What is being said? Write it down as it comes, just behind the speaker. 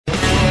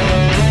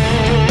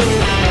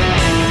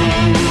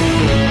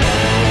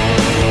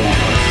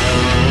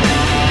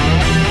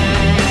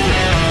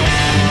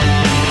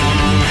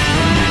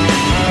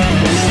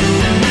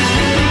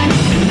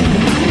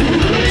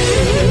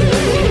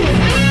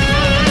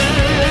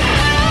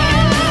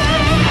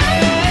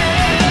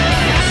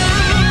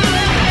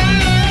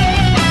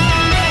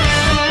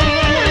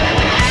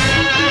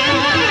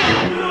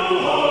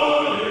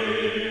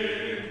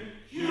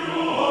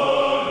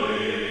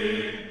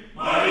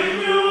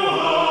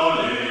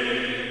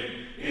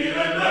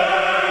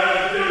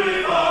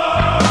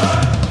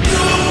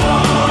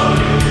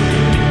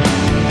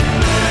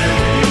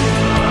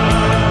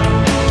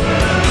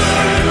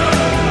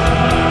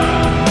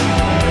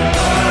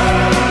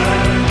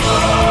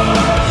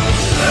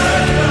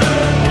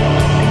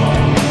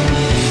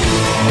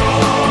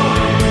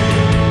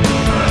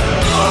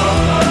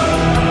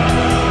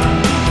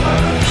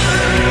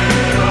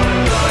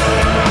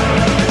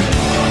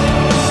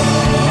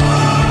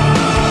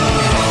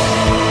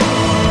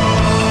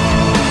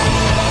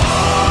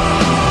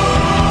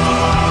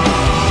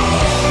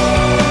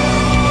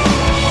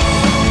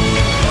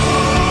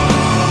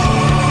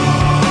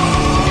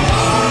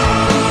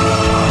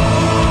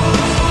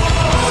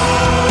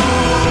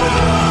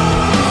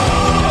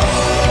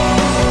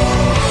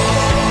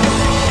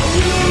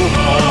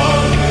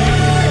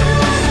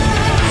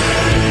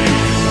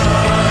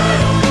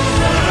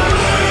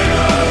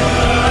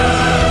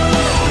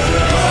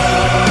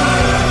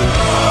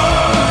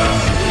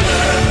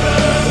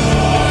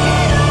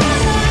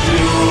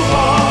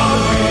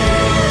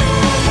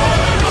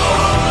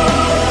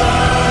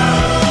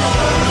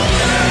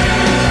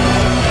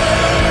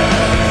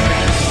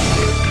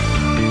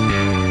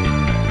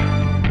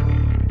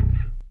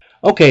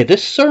Okay,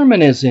 this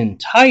sermon is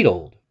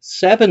entitled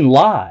 7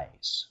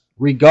 Lies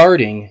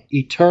Regarding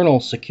Eternal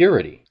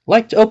Security. I'd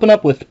like to open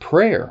up with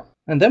prayer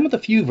and then with a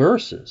few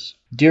verses.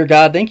 Dear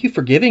God, thank you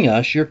for giving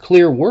us your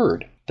clear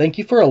word. Thank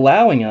you for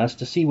allowing us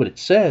to see what it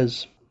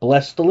says.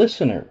 Bless the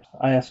listeners.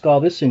 I ask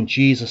all this in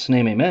Jesus'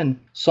 name, amen.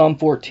 Psalm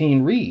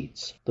 14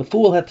 reads, "The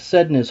fool hath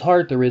said in his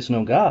heart, there is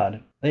no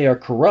God. They are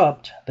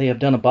corrupt, they have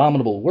done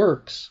abominable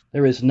works.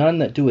 There is none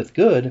that doeth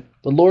good.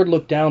 The Lord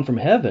looked down from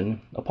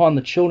heaven upon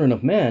the children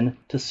of men,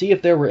 to see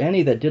if there were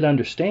any that did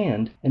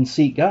understand and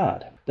seek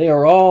God. They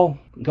are all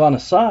gone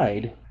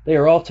aside, they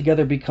are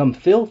altogether become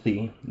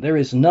filthy. There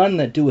is none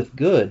that doeth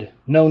good,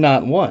 no,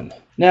 not one."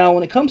 Now,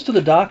 when it comes to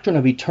the doctrine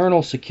of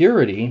eternal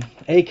security,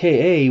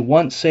 aka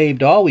once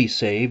saved, always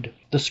saved,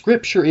 the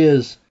scripture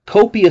is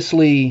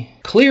copiously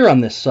clear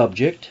on this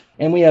subject,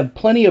 and we have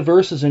plenty of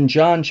verses in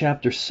John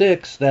chapter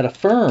 6 that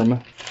affirm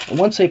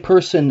once a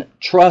person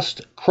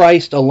trusts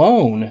Christ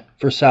alone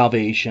for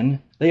salvation,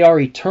 they are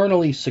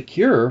eternally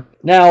secure.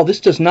 Now, this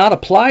does not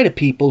apply to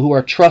people who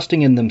are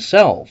trusting in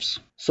themselves.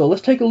 So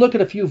let's take a look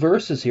at a few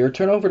verses here.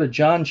 Turn over to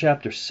John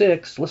chapter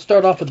 6. Let's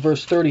start off with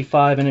verse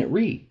 35, and it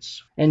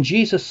reads, "And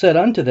Jesus said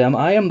unto them,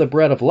 I am the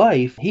bread of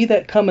life. He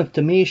that cometh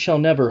to me shall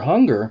never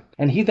hunger,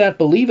 and he that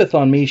believeth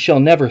on me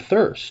shall never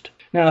thirst."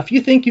 Now, if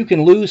you think you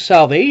can lose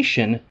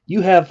salvation,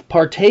 you have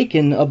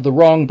partaken of the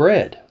wrong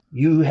bread.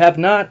 You have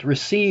not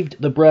received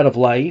the bread of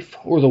life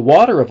or the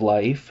water of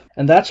life,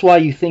 and that's why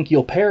you think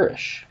you'll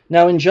perish.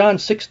 Now, in John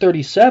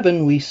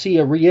 6:37, we see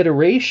a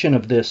reiteration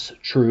of this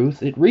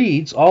truth. It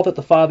reads, "All that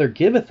the Father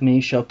giveth me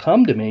shall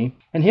come to me,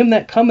 and him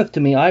that cometh to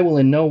me I will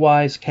in no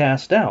wise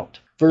cast out."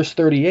 Verse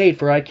 38,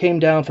 "For I came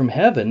down from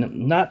heaven,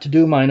 not to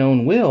do mine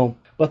own will,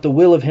 but the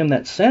will of him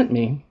that sent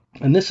me.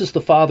 And this is the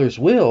Father's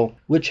will,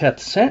 which hath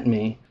sent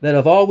me, that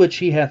of all which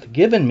he hath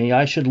given me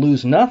I should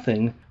lose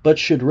nothing, but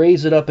should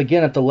raise it up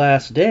again at the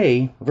last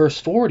day." Verse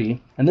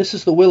 40, "And this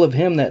is the will of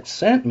him that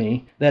sent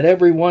me, that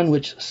every one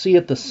which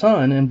seeth the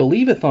Son, and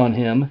believeth on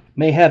him,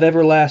 may have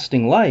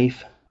everlasting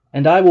life,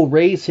 and I will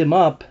raise him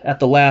up at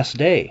the last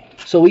day."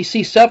 So we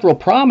see several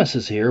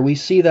promises here. We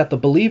see that the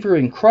believer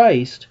in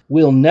Christ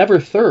will never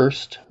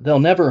thirst, they'll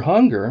never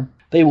hunger,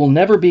 they will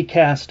never be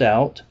cast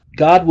out,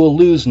 God will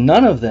lose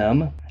none of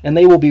them, and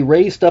they will be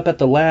raised up at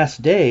the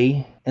last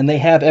day, and they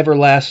have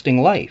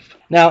everlasting life.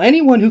 Now,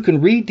 anyone who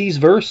can read these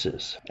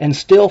verses and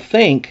still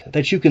think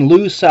that you can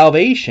lose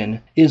salvation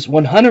is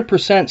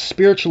 100%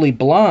 spiritually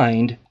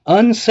blind,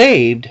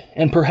 unsaved,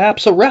 and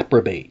perhaps a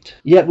reprobate.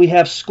 Yet we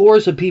have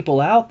scores of people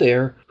out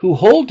there who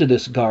hold to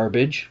this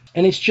garbage,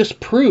 and it's just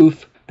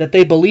proof that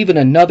they believe in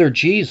another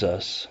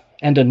Jesus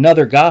and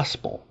another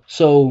gospel.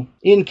 So,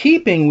 in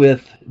keeping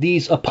with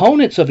these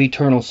opponents of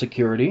eternal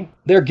security,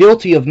 they're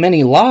guilty of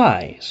many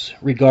lies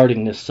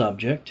regarding this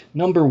subject.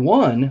 Number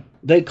one,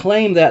 they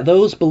claim that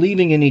those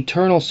believing in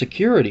eternal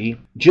security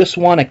just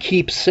want to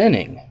keep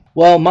sinning.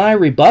 Well, my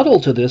rebuttal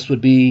to this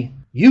would be,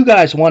 you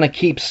guys want to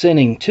keep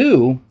sinning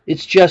too.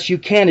 It's just you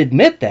can't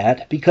admit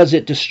that because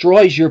it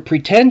destroys your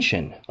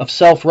pretension of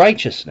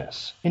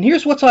self-righteousness. And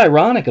here's what's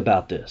ironic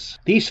about this.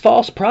 These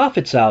false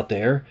prophets out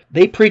there,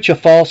 they preach a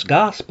false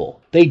gospel.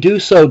 They do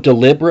so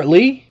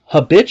deliberately,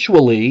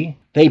 habitually.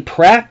 They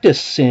practice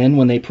sin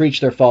when they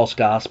preach their false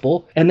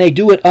gospel, and they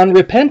do it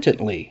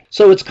unrepentantly.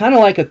 So it's kind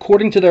of like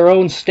according to their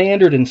own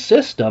standard and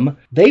system,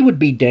 they would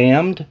be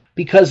damned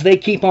because they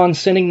keep on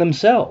sinning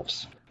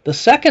themselves. The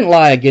second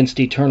lie against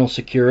eternal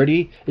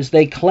security is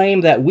they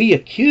claim that we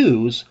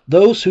accuse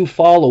those who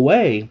fall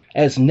away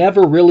as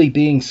never really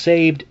being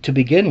saved to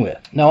begin with.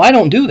 Now, I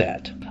don't do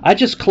that. I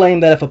just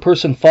claim that if a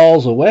person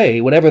falls away,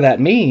 whatever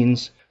that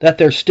means, that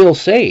they're still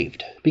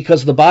saved.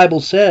 Because the Bible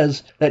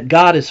says that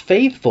God is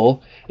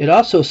faithful. It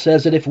also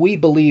says that if we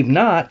believe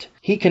not,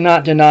 he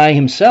cannot deny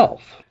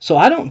himself. So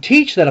I don't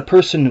teach that a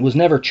person was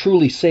never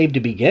truly saved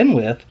to begin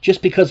with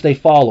just because they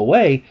fall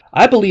away.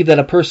 I believe that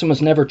a person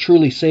was never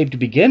truly saved to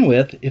begin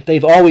with if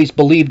they've always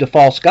believed a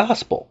false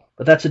gospel.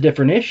 But that's a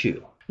different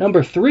issue.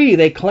 Number three,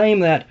 they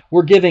claim that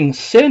we're giving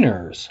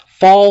sinners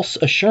false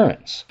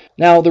assurance.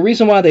 Now, the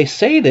reason why they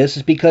say this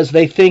is because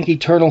they think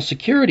eternal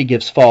security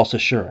gives false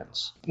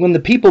assurance. When the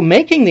people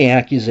making the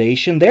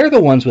accusation, they're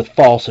the ones with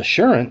false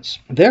assurance.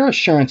 Their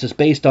assurance is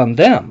based on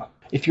them.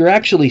 If you're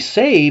actually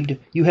saved,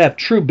 you have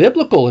true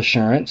biblical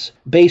assurance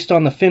based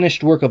on the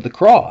finished work of the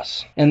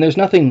cross. And there's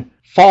nothing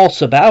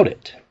false about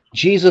it.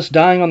 Jesus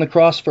dying on the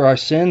cross for our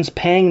sins,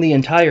 paying the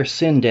entire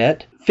sin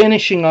debt,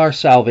 finishing our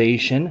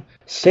salvation,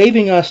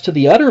 saving us to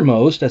the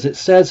uttermost, as it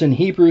says in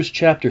Hebrews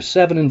chapter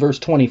 7 and verse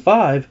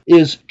 25,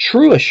 is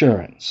true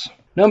assurance.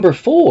 Number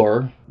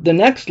four, the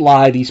next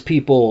lie these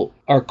people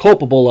are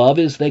culpable of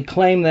is they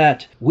claim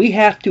that we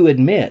have to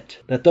admit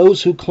that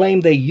those who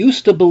claim they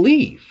used to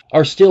believe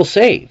are still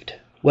saved.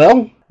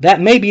 Well,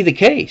 that may be the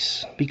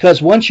case,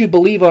 because once you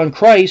believe on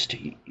Christ,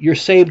 you're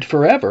saved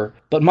forever.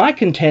 But my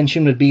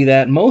contention would be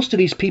that most of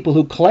these people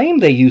who claim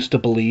they used to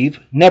believe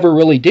never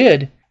really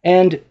did,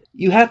 and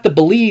you have to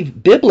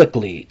believe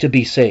biblically to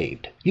be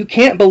saved. You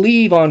can't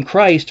believe on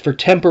Christ for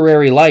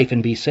temporary life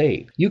and be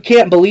saved. You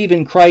can't believe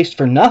in Christ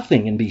for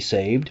nothing and be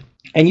saved.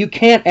 And you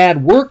can't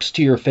add works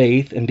to your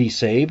faith and be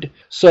saved.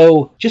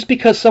 So just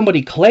because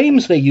somebody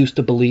claims they used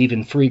to believe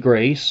in free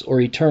grace or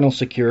eternal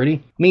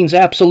security means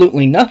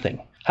absolutely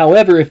nothing.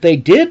 However, if they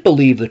did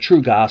believe the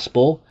true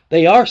gospel,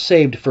 they are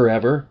saved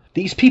forever.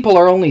 These people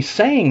are only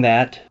saying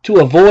that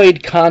to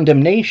avoid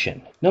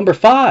condemnation. Number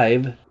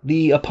 5,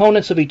 the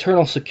opponents of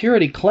eternal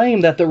security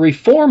claim that the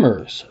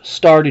reformers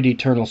started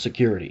eternal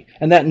security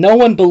and that no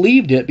one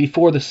believed it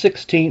before the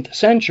 16th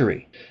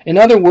century. In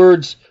other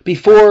words,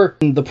 before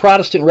the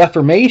Protestant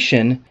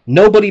Reformation,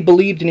 nobody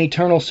believed in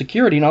eternal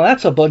security. Now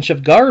that's a bunch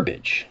of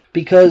garbage,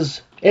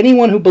 because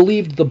anyone who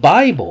believed the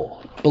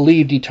Bible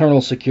believed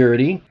eternal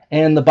security,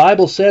 and the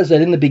Bible says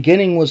that in the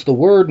beginning was the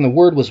Word, and the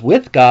Word was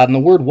with God, and the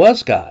Word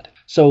was God.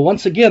 So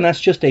once again, that's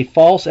just a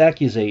false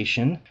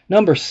accusation.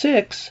 Number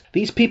 6,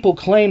 these people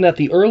claim that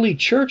the early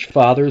church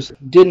fathers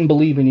didn't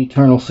believe in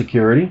eternal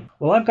security.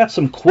 Well, I've got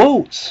some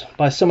quotes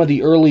by some of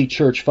the early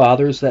church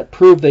fathers that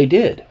prove they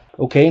did.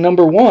 Okay,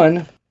 number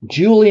 1,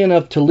 Julian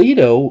of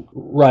Toledo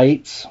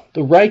writes,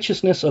 "The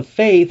righteousness of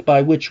faith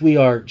by which we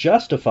are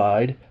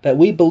justified, that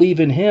we believe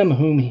in him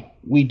whom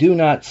we do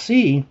not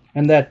see,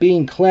 and that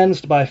being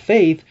cleansed by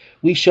faith,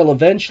 we shall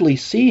eventually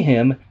see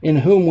him in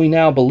whom we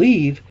now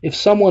believe. If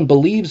someone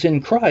believes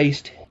in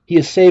Christ, he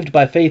is saved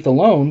by faith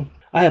alone."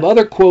 I have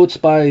other quotes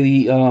by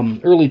the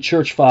early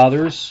church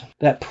fathers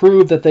that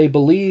prove that they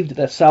believed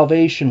that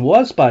salvation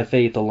was by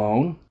faith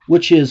alone,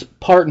 which is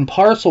part and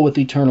parcel with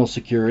eternal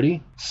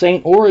security.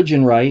 St.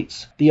 Origen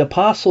writes, "The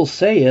apostle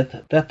saith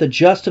that the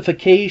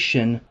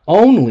justification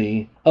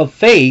only of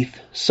faith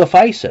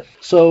sufficeth."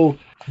 So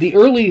the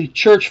early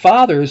church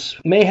fathers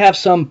may have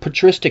some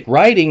patristic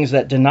writings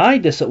that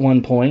denied this at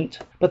one point,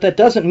 but that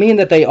doesn't mean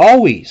that they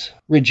always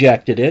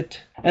rejected it.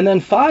 And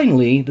then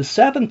finally, the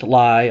 7th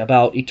lie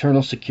about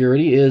eternal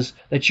security is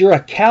that you're a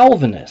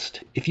Calvinist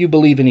if you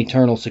believe in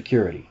eternal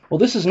security. Well,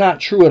 this is not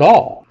true at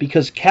all,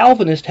 because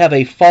Calvinists have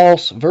a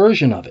false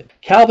version of it.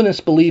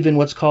 Calvinists believe in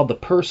what's called the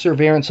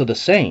perseverance of the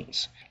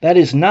saints. That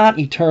is not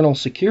eternal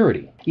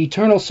security.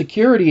 Eternal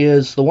security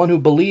is the one who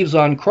believes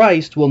on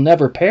Christ will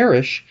never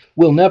perish,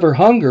 will never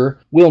hunger,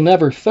 will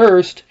never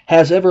thirst,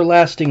 has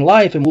everlasting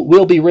life, and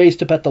will be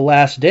raised up at the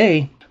last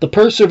day. The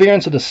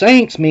perseverance of the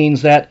saints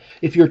means that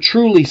if you're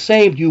truly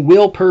saved, you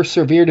will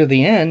persevere to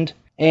the end,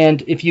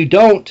 and if you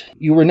don't,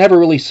 you were never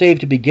really saved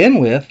to begin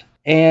with,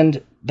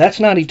 and that's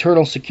not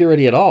eternal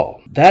security at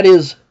all. That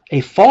is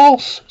a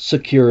false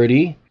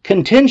security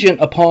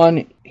contingent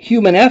upon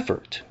human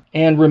effort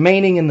and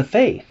remaining in the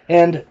faith.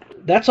 And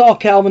that's all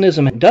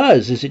Calvinism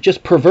does, is it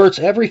just perverts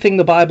everything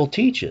the Bible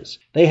teaches.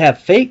 They have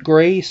fake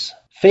grace,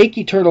 fake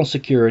eternal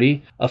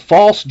security, a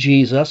false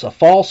Jesus, a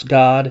false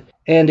God,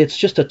 and it's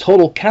just a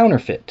total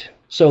counterfeit.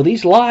 So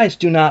these lies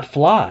do not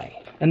fly.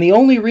 And the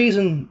only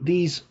reason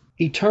these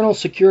eternal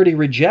security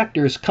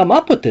rejectors come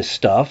up with this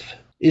stuff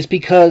is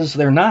because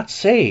they're not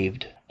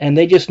saved, and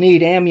they just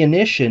need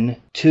ammunition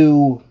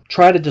to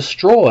try to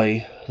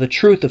destroy the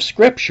truth of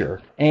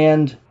Scripture,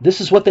 and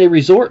this is what they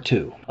resort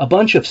to. A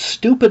bunch of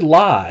stupid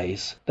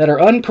lies that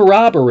are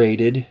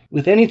uncorroborated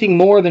with anything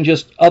more than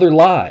just other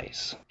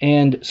lies,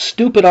 and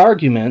stupid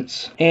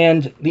arguments,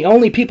 and the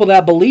only people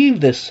that believe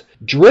this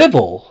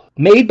drivel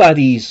made by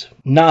these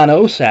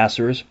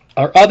non-OSASers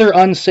are other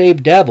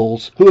unsaved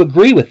devils who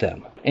agree with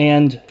them.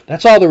 And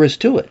that's all there is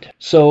to it.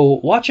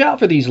 So watch out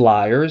for these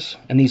liars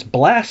and these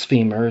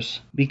blasphemers,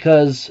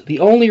 because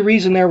the only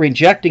reason they're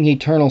rejecting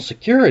eternal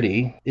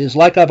security is,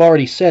 like I've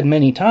already said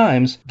many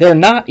times, they're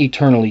not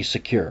eternally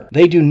secure.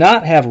 They do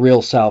not have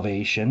real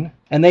salvation,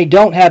 and they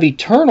don't have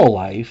eternal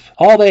life.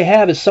 All they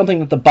have is something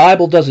that the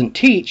Bible doesn't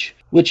teach,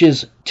 which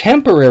is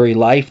temporary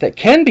life that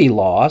can be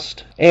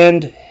lost,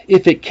 and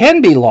if it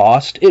can be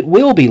lost, it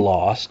will be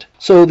lost.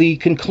 So the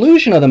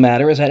conclusion of the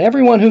matter is that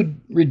everyone who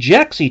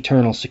rejects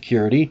eternal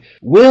security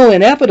will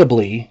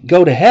inevitably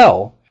go to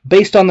hell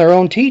based on their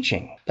own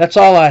teaching. That's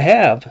all I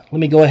have. Let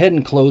me go ahead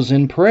and close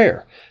in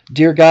prayer.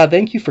 Dear God,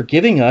 thank you for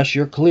giving us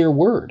your clear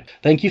word.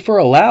 Thank you for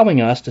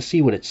allowing us to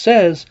see what it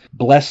says.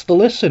 Bless the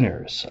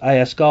listeners. I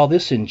ask all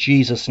this in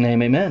Jesus'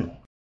 name, amen.